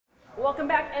Welcome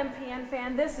back, MPN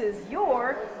fan. This is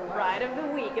your Ride of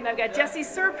the Week. And I've got Jesse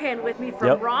Srpan with me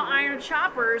from Raw Iron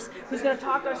Choppers, who's going to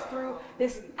talk us through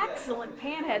this excellent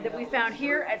panhead that we found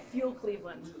here at Fuel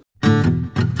Cleveland.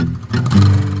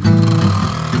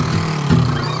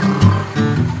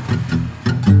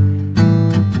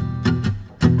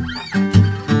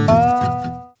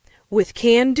 With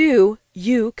CanDo,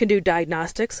 you can do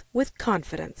diagnostics with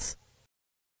confidence.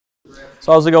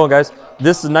 So how's it going, guys?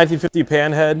 This is a 1950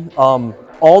 panhead.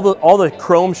 All the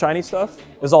chrome shiny stuff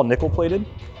is all nickel plated.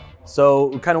 So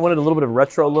we kind of wanted a little bit of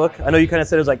retro look. I know you kind of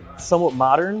said it was like somewhat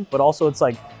modern, but also it's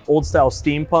like old style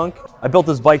steampunk. I built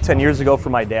this bike 10 years ago for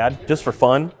my dad, just for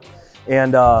fun.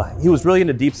 And he was really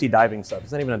into deep sea diving stuff.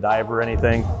 He's not even a diver or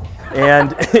anything.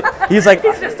 And he's like,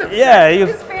 he's just yeah, he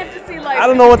was, his fantasy life. I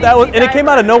don't know what that was. And it came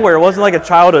out of nowhere. It wasn't like a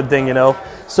childhood thing, you know.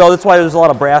 So that's why there's a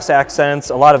lot of brass accents,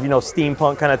 a lot of,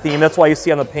 steampunk kind of theme. That's why you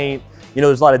see on the paint,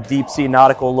 there's a lot of deep sea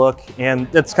nautical look.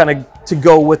 And that's kind of to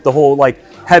go with the whole like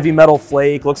heavy metal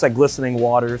flake, looks like glistening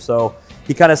water. So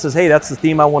he kind of says, hey, that's the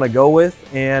theme I want to go with.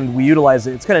 And we utilize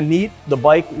it. It's kind of neat. The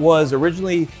bike was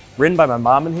originally ridden by my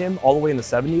mom and him all the way in the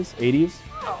 70s, 80s.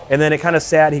 And then it kind of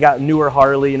sat, he got a newer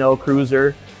Harley,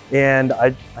 cruiser. And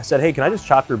I said, hey, can I just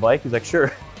chop your bike? He's like,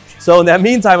 sure. So in that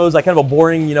meantime, it was like kind of a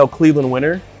boring, Cleveland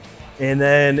winter. And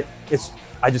then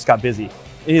I just got busy.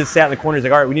 And he just sat in the corner. He's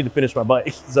like, all right, we need to finish my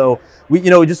bike. So we,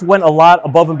 just went a lot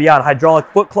above and beyond. Hydraulic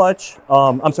foot clutch.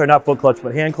 I'm sorry, not foot clutch,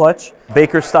 but hand clutch.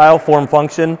 Baker style form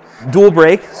function. Dual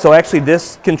brake. So actually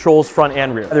this controls front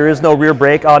and rear. There is no rear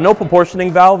brake. No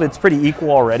proportioning valve. It's pretty equal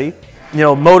already.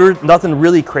 Motor, nothing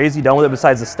really crazy done with it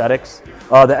besides aesthetics.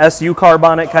 The SU carb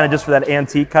on it, kind of just for that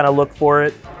antique kind of look for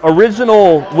it.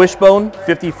 Original wishbone,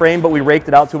 50 frame, but we raked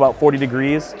it out to about 40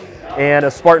 degrees. And a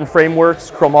Srpan Frameworks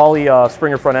chromoly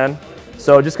Springer front end.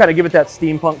 So just kind of give it that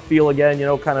steampunk feel again,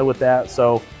 kind of with that.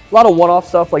 So a lot of one-off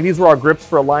stuff. Like these were our grips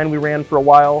for a line we ran for a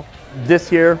while. This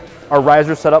here, our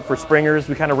riser set up for Springers.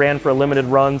 We kind of ran for a limited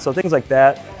run, so things like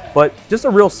that. But just a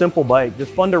real simple bike,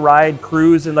 just fun to ride,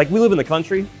 cruise, and like we live in the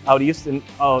country out east and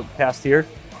past here.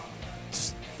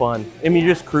 Just fun. I mean,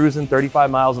 you're just cruising 35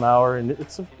 miles an hour, and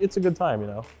it's a good time,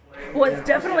 Well, it's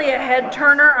definitely a head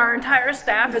turner. Our entire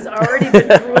staff has already been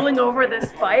drooling over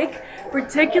this bike,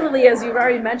 particularly as you've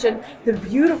already mentioned, the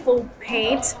beautiful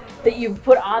paint that you've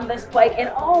put on this bike and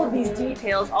all of these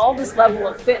details, all this level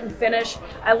of fit and finish.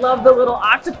 I love the little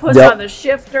octopus on the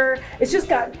shifter. It's just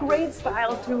got great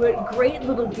style to it, great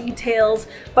little details,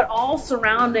 but all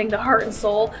surrounding the heart and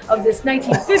soul of this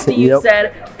 1950, you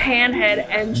said, panhead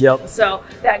engine. So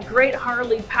that great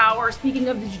Harley power. Speaking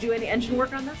of, did you do any engine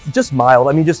work on this? Just mild.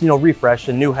 I mean, just,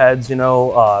 refreshing, new heads,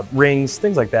 rings,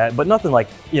 things like that, but nothing like,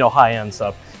 high-end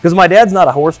stuff. Because my dad's not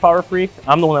a horsepower freak.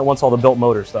 I'm the one that wants all the built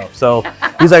motor stuff. So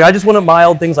he's like, I just want it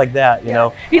mild, things like that, you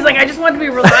know. He's like, I just want it to be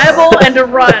reliable and to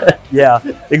run. Yeah,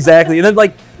 exactly. And then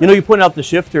like, you pointed out the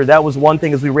shifter. That was one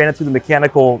thing, is we ran it through the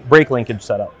mechanical brake linkage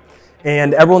setup.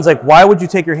 And everyone's like, why would you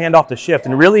take your hand off the shift?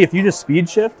 And really, if you just speed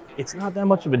shift, it's not that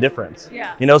much of a difference.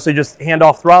 Yeah. So you just hand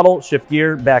off throttle, shift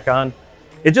gear, back on.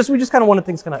 We just kind of wanted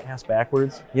things kind of ass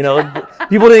backwards.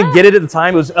 People didn't get it at the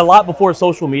time. It was a lot before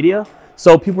social media.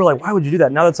 So people were like, why would you do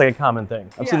that? Now that's like a common thing.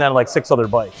 I've seen that on like 6 other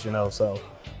bikes, so.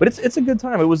 But it's a good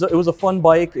time. It was a fun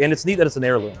bike, and it's neat that it's an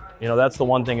heirloom. That's the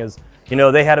one thing is,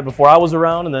 they had it before I was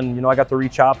around, and then, I got to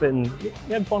re-chop it, and we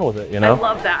had fun with it, I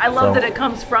love that. I love that it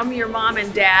comes from your mom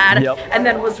and dad, and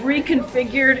then was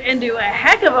reconfigured into a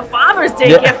heck of a Father's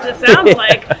Day gift, it sounds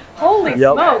like. Holy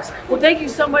smokes. Well, thank you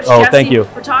so much, Jesse,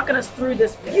 for talking us through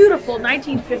this beautiful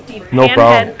 1950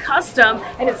 Panhead custom,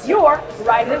 and it's your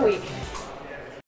Ride of the Week.